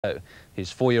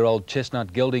His 4-year-old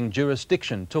chestnut gelding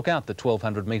Jurisdiction took out the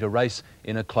 1200-metre race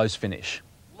in a close finish.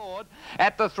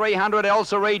 At the 300,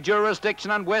 Elsa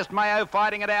Jurisdiction and West Mayo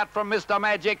fighting it out from Mr.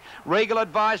 Magic. Regal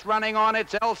Advice running on.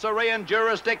 It's Elsa and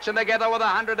Jurisdiction together with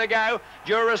 100 to go.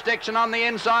 Jurisdiction on the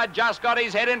inside, just got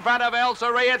his head in front of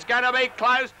Elsa. It's going to be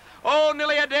close. Oh,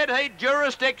 nearly a dead heat.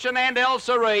 Jurisdiction and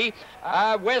Elsa.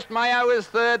 West Mayo is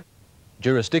third.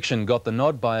 Jurisdiction got the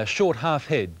nod by a short half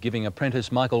head, giving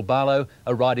apprentice Michael Barlow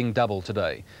a riding double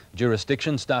today.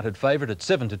 Jurisdiction started favourite at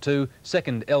 7-2,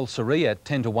 second El Seri at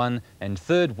 10-1 and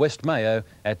third West Mayo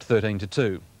at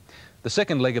 13-2. The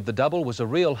second leg of the double was a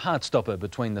real heartstopper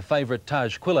between the favourite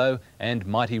Taj Quillo and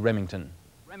Mighty Remington.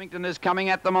 Remington is coming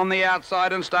at them on the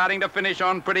outside and starting to finish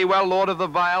on pretty well, Lord of the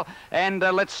Vale. And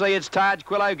let's see, it's Taj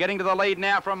Quillo getting to the lead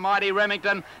now from Mighty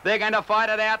Remington. They're going to fight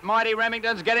it out. Mighty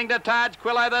Remington's getting to Taj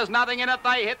Quillo. There's nothing in it.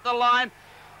 They hit the line.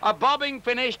 A bobbing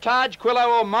finish, Taj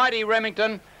Quillo or Mighty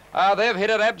Remington. They've hit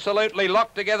it absolutely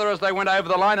locked together as they went over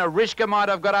the line. Arishka might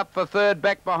have got up for third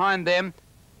back behind them.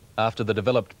 After the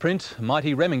developed print,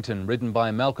 Mighty Remington, ridden by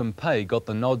Malcolm Pay, got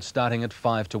the nod starting at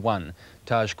 5-1.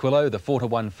 Taj Quillo, the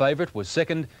 4-1 favourite, was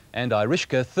second and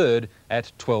Irishka third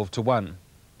at 12-1.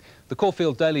 The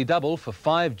Caulfield Daily Double for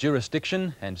 5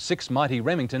 Jurisdiction and 6 Mighty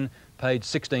Remington paid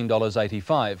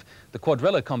 $16.85. The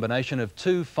quadrella combination of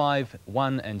 2, 5,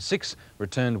 1 and 6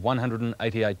 returned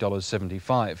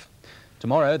 $188.75.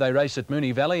 Tomorrow they race at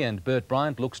Moonee Valley and Bert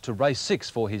Bryant looks to race 6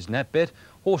 for his nap bet.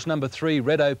 Horse number 3,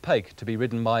 Red Opaque, to be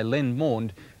ridden by Len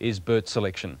Maund, is Bert's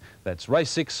selection. That's race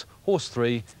 6, horse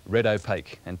 3, Red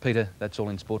Opaque. And Peter, that's all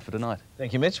in sport for tonight.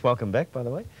 Thank you, Mitch. Welcome back, by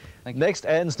the way. Thank you. Next,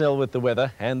 Anne Snell with the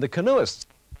weather and the canoeists.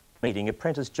 Meeting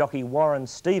apprentice jockey Warren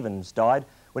Stevens died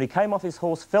when he came off his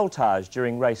horse Feltage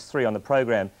during race 3 on the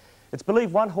program. It's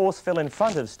believed one horse fell in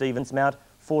front of Stevens' mount,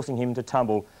 forcing him to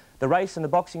tumble. The race and the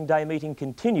Boxing Day meeting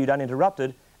continued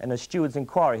uninterrupted, and a steward's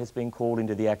inquiry has been called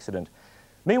into the accident.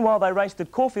 Meanwhile, they raced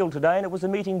at Caulfield today and it was a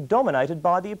meeting dominated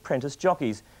by the apprentice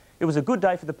jockeys. It was a good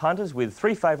day for the punters with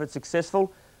 3 favourites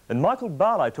successful, and Michael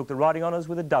Barlow took the riding honours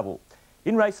with a double.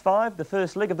 In race 5, the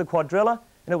first leg of the quadrella,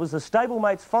 and it was the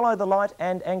stablemates Follow the Light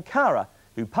and Ankara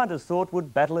who punters thought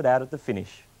would battle it out at the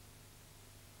finish.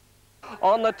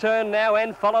 On the turn now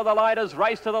and Follow the Light has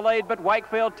raced to the lead, but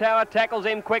Wakefield Tower tackles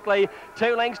him quickly.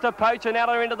 2 lengths to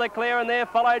Pochinella into the clear, and they're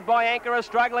followed by Ankara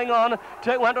struggling on.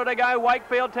 200 to go.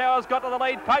 Wakefield Tower's got to the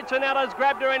lead. Pochinella's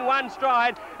grabbed her in one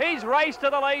stride. He's raced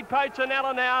to the lead.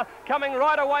 Pochinella now coming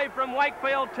right away from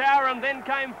Wakefield Tower, and then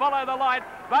came Follow the Light.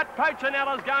 But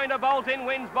Pochinella's going to bolt in,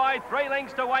 wins by 3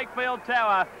 lengths to Wakefield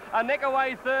Tower. A neck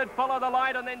away third, Follow the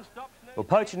Light, and then stops. Well,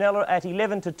 Pochinella at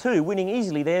 11-2, winning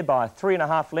easily there by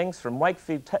 3.5 lengths from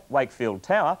Wakefield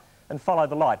Tower, and Follow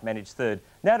the Light managed third.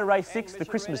 Now to race 6, the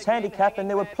Christmas handicap, and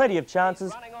there were plenty of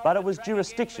chances, but it was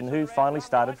Jurisdiction who finally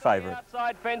started favourite.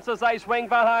 Outside fences, they swing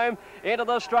for home into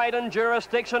the straight, and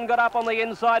Jurisdiction got up on the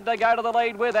inside to go to the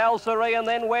lead with El Seri and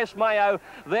then West Mayo.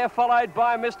 They're followed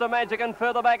by Mr. Magic, and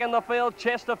further back in the field,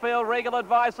 Chesterfield. Regal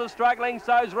Advice is struggling,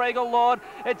 so's Regal Lord.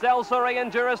 It's El Seri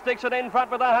and Jurisdiction in front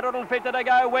with 150 to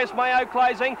go. West Mayo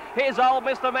closing. Here's old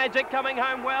Mr. Magic coming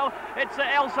home well. It's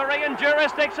El Seri and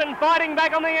Jurisdiction fighting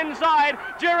back on the inside.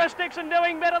 Jurisdiction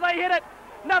doing better, they hit it.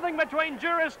 Nothing between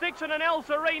Jurisdiction and El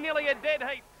Seri, nearly a dead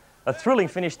heat. A thrilling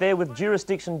finish there with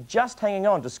Jurisdiction just hanging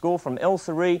on to score from El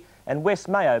Seri, and West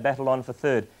Mayo battled on for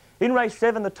third. In race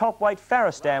 7, the top weight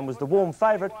Faristan was the warm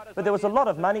favourite, but there was a lot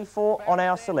of money for On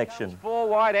Our Selection. 4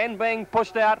 wide and being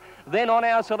pushed out, then On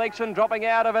Our Selection dropping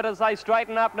out of it as they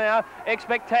straighten up now.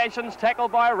 Expectations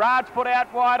tackled by Raj put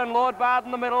out wide and Lord Bard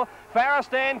in the middle.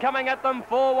 Faristan coming at them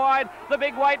 4 wide. The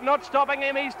big weight not stopping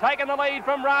him. He's taken the lead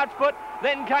from Rajput.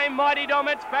 Then came Mighty Dom.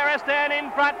 It's Faristan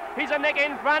in front. He's a neck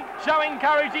in front, showing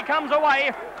courage. He comes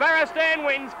away. Faristan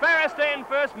wins. Faristan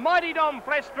first. Mighty Dom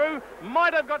flashed through.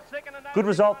 Might have got second. Good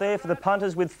result there for the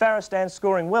punters, with Faristan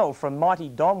scoring well from Mighty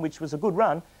Dom, which was a good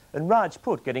run, and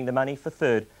Rajput getting the money for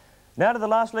third. Now to the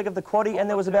last leg of the quaddie, and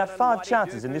there was about 5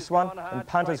 chances in this one, and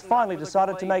punters finally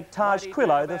decided to make Taj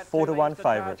Quillo the 4-1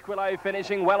 favourite. Taj Quillo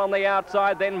finishing well on the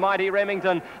outside, then Mighty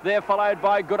Remington. They're followed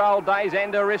by Good Old Days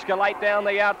and Arishka late down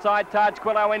the outside. Taj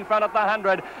Quillo in front at the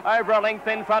 100. Over a length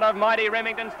in front of Mighty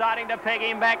Remington, starting to peg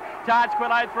him back. Taj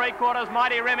Quillo 3/4,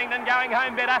 Mighty Remington going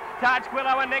home better. Taj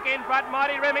Quillo a neck in front,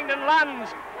 Mighty Remington lunge.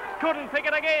 Couldn't pick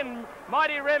it again.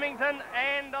 Mighty Remington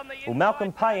and on the inside. Well,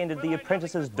 Malcolm Pay ended the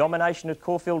apprentices' domination at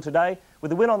Caulfield today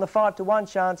with a win on the 5-1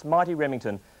 chance, Mighty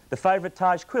Remington. The favourite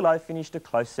Taj Quillo finished a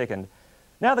close second.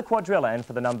 Now the quadrella, and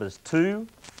for the numbers 2,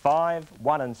 5,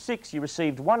 1 and 6, you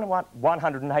received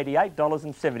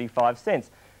 $188.75.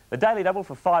 The daily double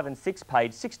for 5 and 6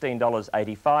 paid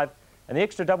 $16.85, and the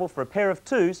extra double for a pair of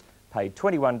 2s paid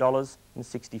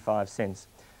 $21.65.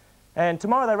 And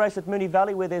tomorrow they race at Moonee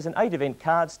Valley, where there's an 8-event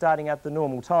card starting at the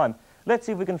normal time. Let's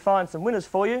see if we can find some winners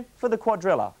for you for the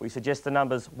quadrilla. We suggest the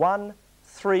numbers 1,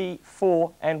 3,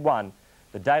 4 and 1.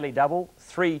 The daily double,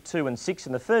 3, 2 and 6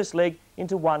 in the first leg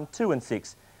into 1, 2 and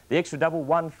 6. The extra double,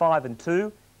 1, 5 and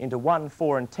 2 into 1,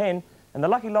 4 and 10. And the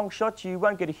lucky long shot, you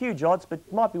won't get a huge odds, but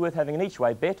might be worth having an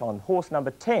each-way bet on horse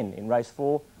number 10 in race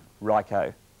 4,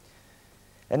 Ryko.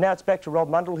 And now it's back to Rob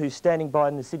Mundell, who's standing by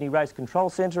in the Sydney Race Control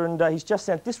Centre, and he's just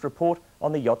sent this report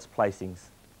on the yachts' placings.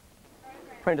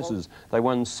 Apprentices. They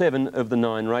won 7 of the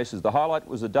 9 races. The highlight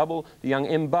was a double, the young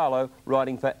M. Barlow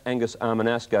riding for Angus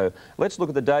Armanasco. Let's look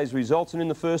at the day's results, and in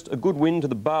the first, a good win to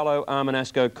the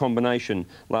Barlow-Armanasco combination.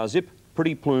 La Zip,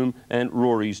 Pretty Plume and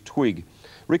Rory's Twig.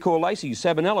 Rick Lacey's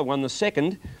Sabanella won the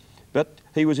second, but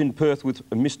he was in Perth with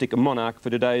a Mystic Monarch for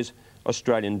today's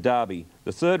Australian Derby.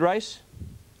 The third race,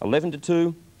 11 to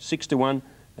 2, 6 to 1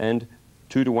 and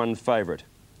 2 to 1 favourite.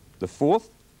 The fourth,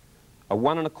 a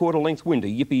 1 1/4 length win to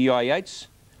Yippee Yates.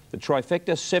 The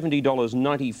trifecta,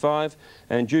 $70.95,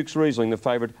 and Duke's Riesling, the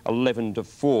favourite, 11 to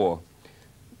 4.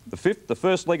 The fifth, the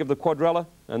first leg of the quadrilla,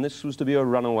 and this was to be a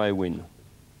runaway win.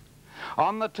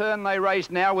 On the turn they race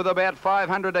now with about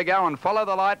 500 to go, and Follow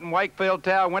the Light and Wakefield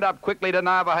Tower went up quickly to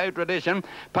Navajo Tradition.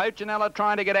 Pochinella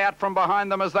trying to get out from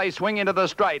behind them as they swing into the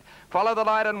straight. Follow the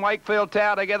Light and Wakefield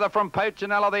Tower together from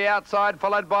Pochinella the outside,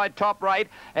 followed by Top Rate,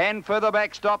 and further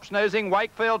back Stop Snoozing.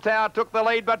 Wakefield Tower took the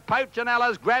lead, but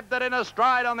Pochinella's grabbed it in a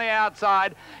stride on the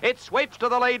outside. It sweeps to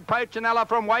the lead, Pochinella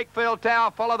from Wakefield Tower.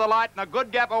 Follow the Light, and a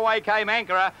good gap away came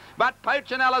Anchorer, but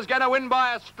Pochinella's going to win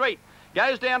by a street.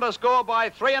 Goes down to score by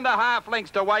 3.5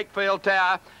 lengths to Wakefield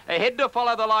Tower. Ahead to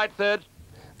Follow the Light third.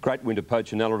 Great win to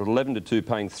Pochinella at 11 to 2,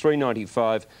 paying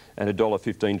 $3.95 and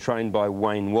 $1.15, trained by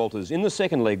Wayne Walters. In the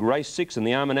second leg, race 6 and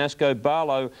the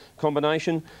Armanasco-Barlow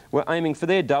combination were aiming for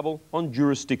their double on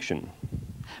Jurisdiction.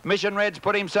 Mission Red's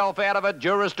put himself out of it.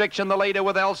 Jurisdiction, the leader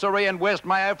with Elsery and West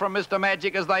Mayo from Mr.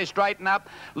 Magic as they straighten up.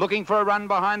 Looking for a run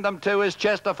behind them too is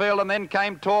Chesterfield, and then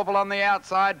came Torval on the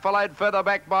outside, followed further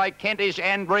back by Kentish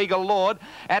and Regal Lord.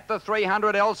 At the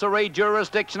 300, Elsery,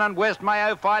 Jurisdiction and West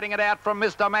Mayo fighting it out from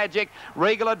Mr. Magic.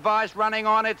 Regal Advice running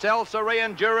on. It's Elsery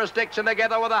and Jurisdiction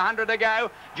together with 100 to go.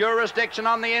 Jurisdiction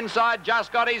on the inside,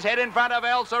 just got his head in front of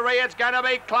Elsery. It's going to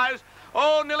be close.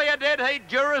 Oh, nearly a dead heat.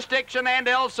 Jurisdiction and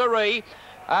Elsery.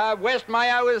 West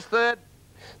Mayo is third.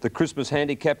 The Christmas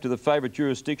handicap to the favourite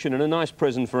Jurisdiction, and a nice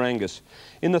present for Angus.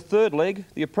 In the third leg,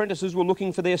 the apprentices were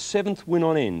looking for their 7th win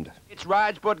on end. It's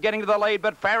Rajput getting to the lead,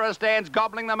 but Farristan's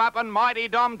gobbling them up, and Mighty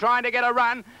Dom trying to get a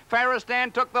run.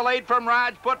 Farristan took the lead from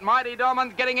Rajput. Mighty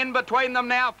Dom getting in between them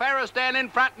now. Farristan in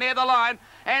front near the line,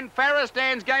 and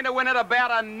Farristan's going to win it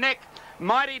about a neck.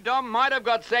 Mighty Dom might have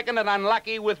got second, and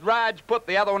unlucky with Rajput,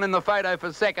 the other one in the photo,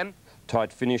 for second.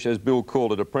 Tight finish, as Bill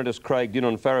called it. Apprentice Craig did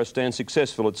on Farristan,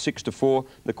 successful at 6 to 4.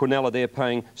 The Quinella there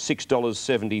paying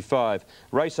 $6.75.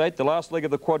 Race 8, the last leg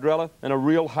of the quadrilla, and a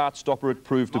real heart-stopper it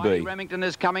proved to be. Remington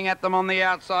is coming at them on the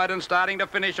outside and starting to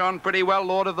finish on pretty well,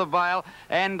 Lord of the Vale.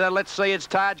 And let's see, it's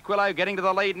Taj Quillo getting to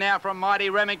the lead now from Mighty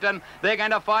Remington. They're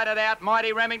going to fight it out.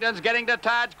 Mighty Remington's getting to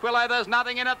Taj Quillo. There's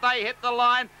nothing in it. They hit the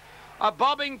line. A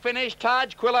bobbing finish,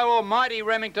 Taj Quillo or Mighty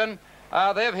Remington.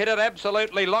 They've hit it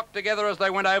absolutely locked together as they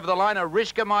went over the line.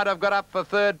 Arishka might have got up for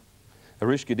third.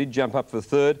 Arishka did jump up for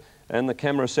third, and the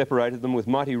camera separated them with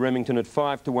Mighty Remington at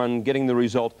 5 to 1, getting the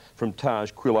result from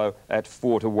Taj Quillo at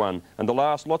 4 to 1. And the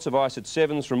last, lots of ice at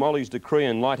 7s from Ollie's Decree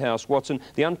and Lighthouse Watson.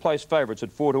 The unplaced favourites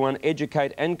at 4 to 1,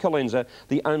 Educate and Calenza,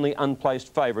 the only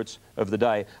unplaced favourites of the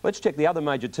day. Let's check the other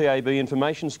major TAB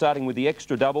information, starting with the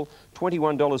extra double,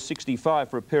 $21.65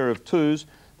 for a pair of 2s.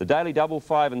 The daily double,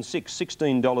 5 and 6,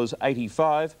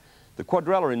 $16.85. The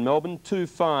quadrilla in Melbourne, 2,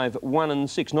 5, 1 and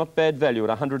 6, not bad value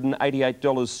at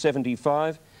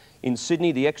 $188.75. In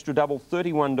Sydney, the extra double,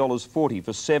 $31.40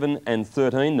 for 7 and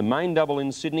 13. The main double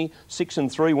in Sydney, 6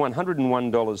 and 3,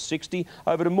 $101.60.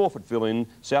 Over to Morfettville in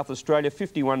South Australia,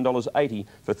 $51.80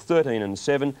 for 13 and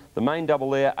 7. The main double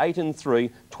there, 8 and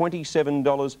 3,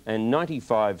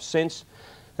 $27.95.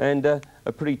 And a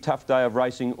pretty tough day of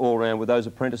racing all round, with those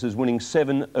apprentices winning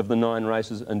 7 of the 9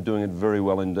 races and doing it very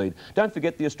well indeed. Don't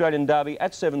forget the Australian Derby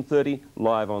at 7:30,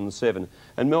 live on 7.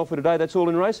 And Mel, for today, that's all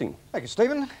in racing. Thank you,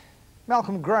 Stephen.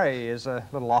 Malcolm Gray is a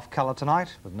little off colour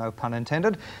tonight, with no pun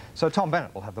intended. So Tom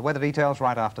Bennett will have the weather details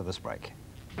right after this break.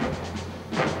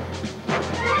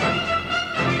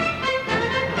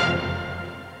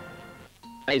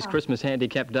 Today's Christmas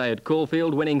handicap day at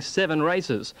Caulfield, winning 7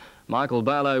 races. Michael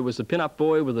Barlow was the pin-up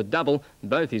boy with a double,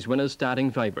 both his winners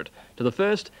starting favourite. To the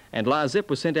first, and La Zip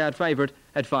was sent out favourite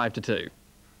at 5 to 2.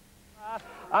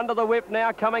 Under the whip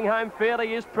now, coming home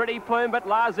fairly is Pretty Plume, but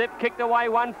Lazip kicked away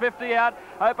 150 out,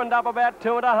 opened up about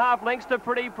 2.5 lengths to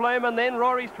Pretty Plume, and then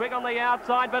Rory's Twig on the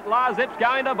outside, but Lazip's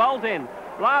going to bolt in.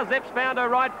 Lazip's found her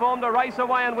right form to race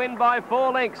away and win by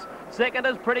 4 lengths. Second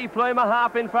is Pretty Plume, a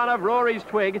half in front of Rory's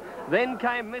Twig. Then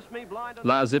came Miss Me Blind.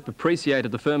 Lazip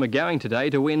appreciated the firmer going today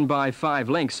to win by 5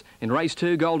 lengths. In race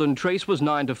 2, Golden Treece was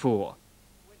 9-4.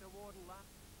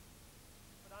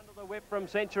 Under the whip from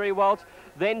Century Waltz,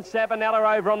 then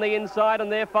Sabanella over on the inside,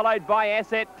 and they're followed by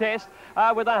Asset Test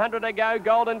with 100 to go.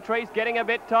 Golden Treece getting a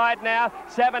bit tired now.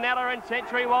 Sabanella and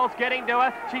Century Waltz getting to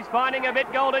her. She's finding a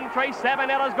bit Golden Treece.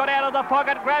 Sabanella's got out of the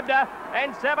pocket, grabbed her,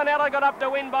 and Sabanella got up to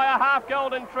win by a half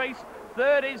Golden Treece.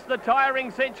 Third is the tiring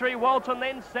Century Waltz, and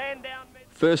then Sandown.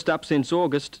 First up since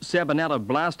August, Sabanella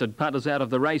blasted punters out of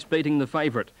the race, beating the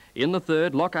favourite. In the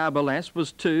third, Loch Arbolas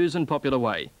was 2s and Popular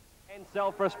Way.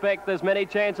 Self-respect, there's many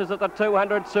chances at the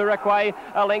 200. Suraquay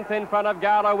a length in front of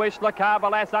Gala Wish.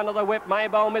 Lacarbalas under the whip.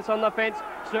 Maybole miss on the fence.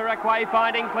 Suraquay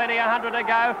finding plenty, 100 to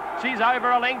go. She's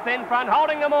over a length in front,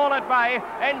 holding them all at bay.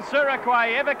 And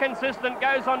Suraquay, ever consistent,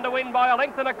 goes on to win by a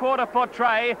length and a quarter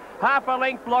Portray. Half a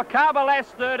length, Lacarbalas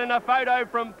third, in a photo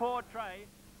from Portray.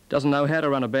 Doesn't know how to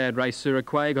run a bad race.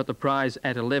 Suraquay got the prize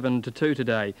at 11-2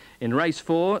 today. In race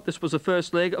 4, this was the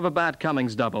first leg of a Bart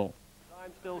Cummings double.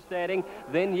 Still standing,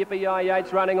 then Yippee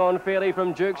Yates running on fairly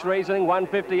from Duke's Riesling,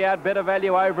 150 out, better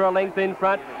value over a length in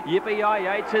front. Yippee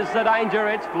Yates is the danger,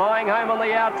 it's flying home on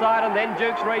the outside, and then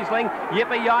Duke's Riesling.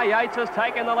 Yippee Yates has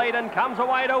taken the lead and comes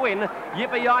away to win.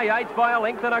 Yippee Yates by a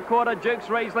length and a quarter, Duke's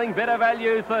Riesling, better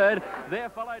value third. They're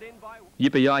followed in by...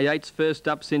 Yippee Yates, first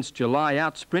up since July,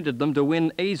 outsprinted them to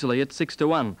win easily at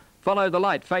 6-1. Follow the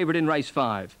Light, favourite in race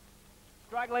 5.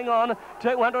 Struggling on,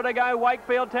 200 to go.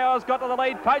 Wakefield Tower's got to the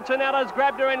lead. Pochanella's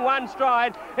grabbed her in one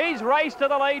stride. He's raced to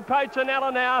the lead,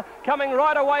 Pochanella now, coming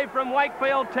right away from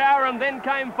Wakefield Tower, and then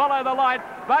came Follow the Light.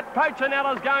 But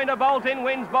Pochanella's going to bolt in,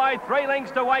 wins by 3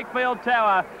 lengths to Wakefield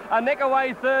Tower. A neck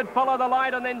away third, Follow the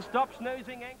Light, and then stops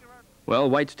snoozing Anchor. Well,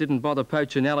 Waits didn't bother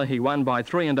Pochanella. He won by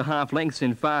 3.5 lengths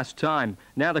in fast time.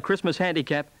 Now the Christmas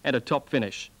handicap and a top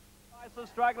finish.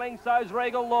 Struggling, so's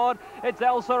Regal Lord. It's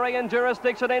Elsery and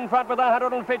Jurisdiction in front with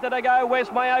 150 to go.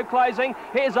 West Mayo closing.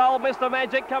 Here's old Mr.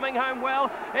 Magic coming home well.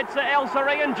 It's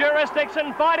Elsery and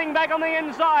Jurisdiction fighting back on the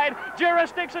inside.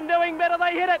 Jurisdiction doing better.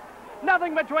 They hit it.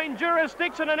 Nothing between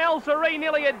Jurisdiction and Elsery,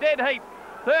 nearly a dead heat.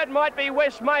 Third might be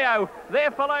West Mayo.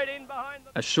 They're followed in behind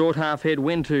them. A short half-head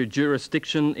win to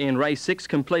Jurisdiction in race 6,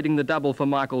 completing the double for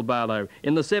Michael Barlow.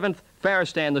 In the 7th,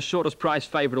 Farristan, the shortest price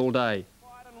favourite all day.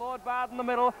 Lord Bard in the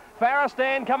middle,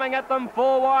 Farristan coming at them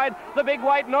 4 wide, the big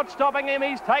weight not stopping him,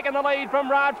 he's taken the lead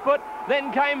from Rajput,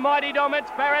 then came Mighty Dom,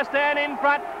 it's Farristan in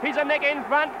front, he's a neck in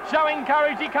front, showing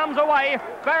courage, he comes away,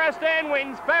 Farristan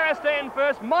wins, Farristan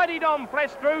first, Mighty Dom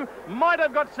flashed through, might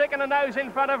have got second and nose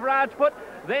in front of Rajput,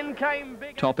 then came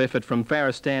big... Top effort from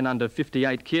Farristan under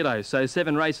 58 kilos, so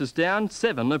 7 races down,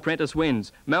 7 apprentice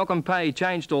wins. Malcolm Pay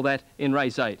changed all that in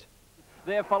race 8.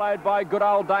 They're followed by Good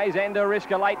Old Days and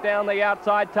Ariska late down the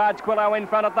outside. Taj Quillo in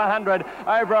front at the 100.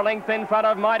 Over a length in front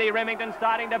of Mighty Remington,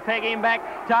 starting to peg him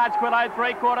back. Taj Quillo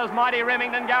 3/4. Mighty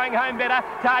Remington going home better.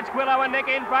 Taj Quillo a neck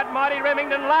in front. Mighty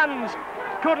Remington lunge.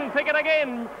 Couldn't pick it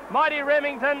again. Mighty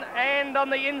Remington, and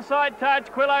on the inside Taj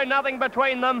Quillo, nothing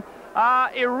between them.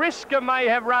 Ariska may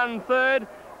have run third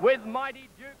with Mighty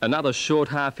Duke. Another short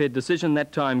half-head decision,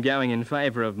 that time going in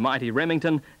favour of Mighty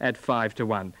Remington at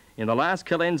 5-1. In the last,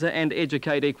 Calenza and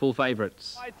Educate equal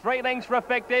favourites. 3 lengths for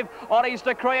effective. Ollie's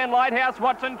Decree and Lighthouse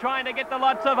Watson trying to get the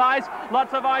Lots of Ice.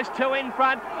 Lots of Ice 2 in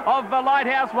front of the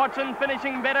Lighthouse Watson,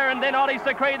 finishing better, and then Ollie's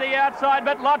Decree the outside,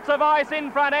 but Lots of Ice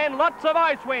in front, and Lots of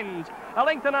Ice wins. A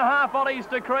length and a half, Ollie's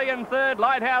Decree, and third,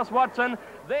 Lighthouse Watson.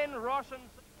 Then Ross and...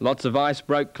 Lots of Ice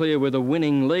broke clear with a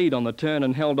winning lead on the turn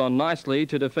and held on nicely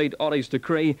to defeat Ollie's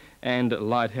Decree and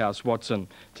Lighthouse Watson.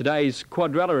 Today's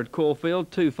quadrella at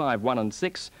Caulfield, 2, 5, 1 and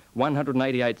 6,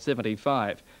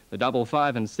 188.75. The double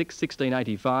 5 and 6,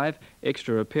 16.85.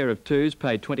 Extra a pair of 2s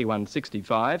paid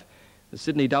 21.65. The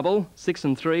Sydney double, 6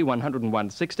 and 3,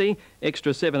 101.60.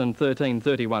 Extra 7 and 13,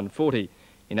 31.40.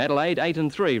 In Adelaide, 8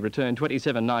 and 3 returned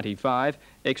 27.95.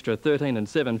 Extra 13 and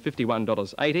 7,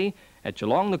 $51.80. At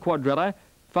Geelong, the quadrella,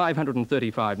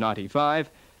 535.95.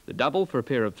 The double for a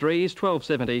pair of 3s,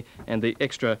 12.70, and the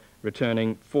extra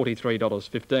returning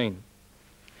 $43.15.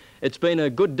 It's been a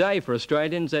good day for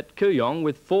Australians at Kooyong,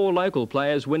 with 4 local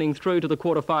players winning through to the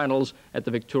quarterfinals at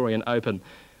the Victorian Open.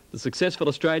 The successful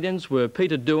Australians were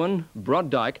Peter Doohan, Brod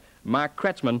Dyke, Mark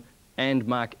Kratzmann and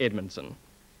Mark Edmondson.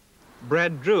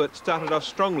 Brad Druitt started off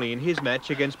strongly in his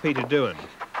match against Peter Doohan.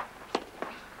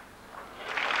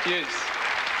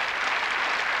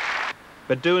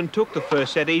 but Dhuin took the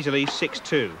first set easily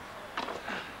 6-2.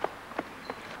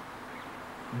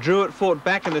 Druitt fought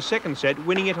back in the second set,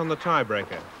 winning it on the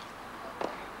tiebreaker.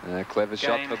 Clever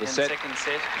shot for the set.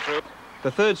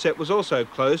 The third set was also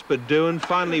close, but Dhuin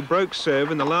finally broke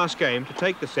serve in the last game to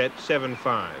take the set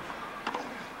 7-5.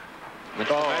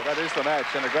 Oh, that is the match,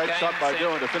 and a great shot by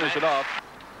Dhuin to finish it off.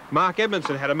 Mark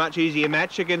Edmondson had a much easier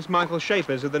match against Michael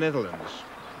Schapers of the Netherlands.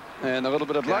 And a little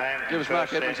bit of luck gives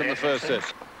Mark Edmondson the first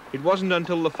set. It wasn't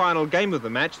until the final game of the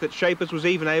match that Schapers was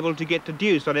even able to get to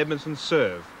deuce on Edmondson's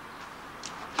serve.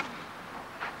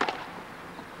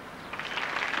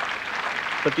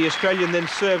 But the Australian then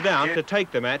served out to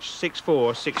take the match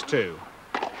 6-4, 6-2.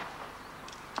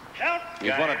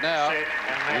 He's won it now,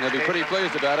 and he'll be pretty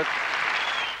pleased about it.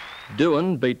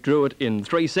 Dhuin beat Druitt in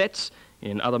 3 sets.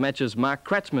 In other matches, Mark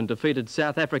Kratzmann defeated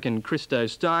South African Christo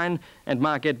Stein, and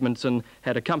Mark Edmondson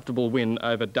had a comfortable win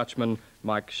over Dutchman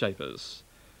Mike Schapers.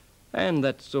 And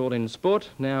that's all in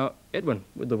sport. Now, Edwin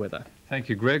with the weather. Thank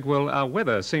you, Greg. Well, our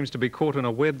weather seems to be caught in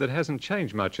a web that hasn't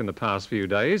changed much in the past few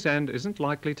days and isn't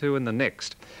likely to in the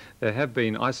next. There have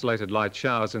been isolated light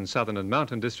showers in southern and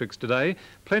mountain districts today,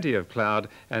 plenty of cloud,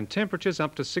 and temperatures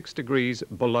up to 6 degrees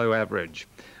below average.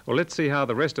 Well, let's see how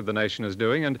the rest of the nation is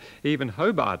doing, and even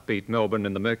Hobart beat Melbourne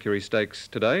in the Mercury Stakes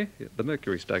today. The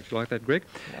Mercury Stakes, you like that, Greg?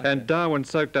 And Darwin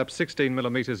soaked up 16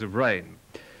 millimetres of rain.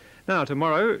 Now,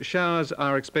 tomorrow, showers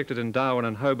are expected in Darwin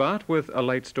and Hobart, with a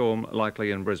late storm likely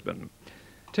in Brisbane.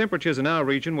 Temperatures in our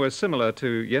region were similar to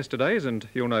yesterday's, and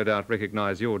you'll no doubt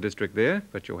recognise your district there,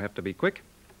 but you'll have to be quick.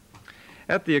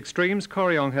 At the extremes,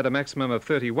 Corryong had a maximum of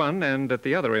 31, and at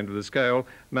the other end of the scale,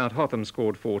 Mount Hotham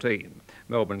scored 14.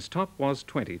 Melbourne's top was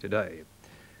 20 today.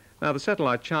 Now, the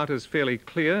satellite chart is fairly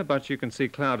clear, but you can see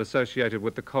cloud associated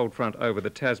with the cold front over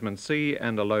the Tasman Sea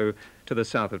and a low to the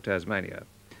south of Tasmania.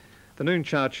 The noon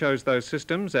chart shows those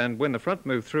systems, and when the front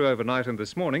moved through overnight and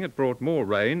this morning, it brought more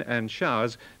rain and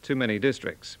showers to many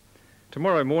districts.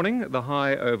 Tomorrow morning, the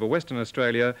high over Western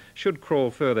Australia should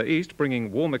crawl further east,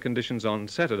 bringing warmer conditions on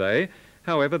Saturday.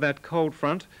 However, that cold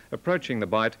front approaching the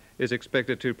Bight is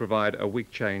expected to provide a weak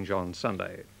change on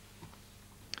Sunday.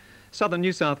 Southern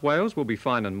New South Wales will be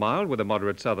fine and mild with a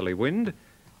moderate southerly wind.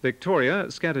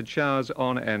 Victoria, scattered showers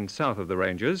on and south of the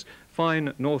ranges,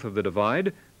 fine north of the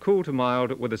Divide, cool to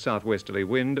mild with a southwesterly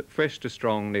wind, fresh to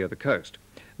strong near the coast.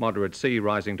 Moderate sea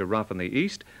rising to rough in the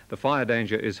east. The fire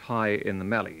danger is high in the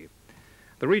Mallee.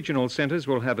 The regional centres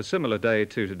will have a similar day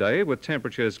to today, with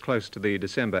temperatures close to the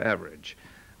December average.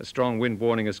 A strong wind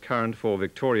warning is current for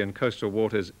Victorian coastal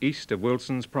waters east of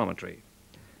Wilson's Promontory.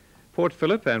 Port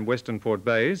Phillip and Western Port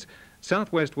Bays,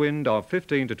 southwest wind of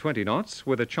 15 to 20 knots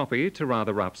with a choppy to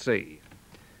rather rough sea.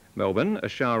 Melbourne, a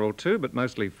shower or two, but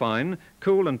mostly fine,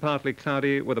 cool and partly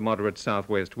cloudy with a moderate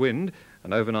southwest wind,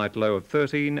 an overnight low of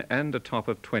 13 and a top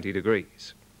of 20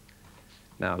 degrees.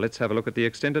 Now let's have a look at the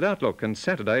extended outlook, and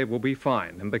Saturday will be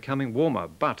fine and becoming warmer,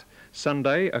 but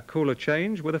Sunday a cooler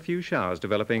change with a few showers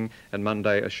developing, and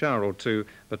Monday a shower or two,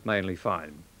 but mainly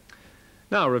fine.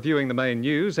 Now reviewing the main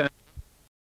news.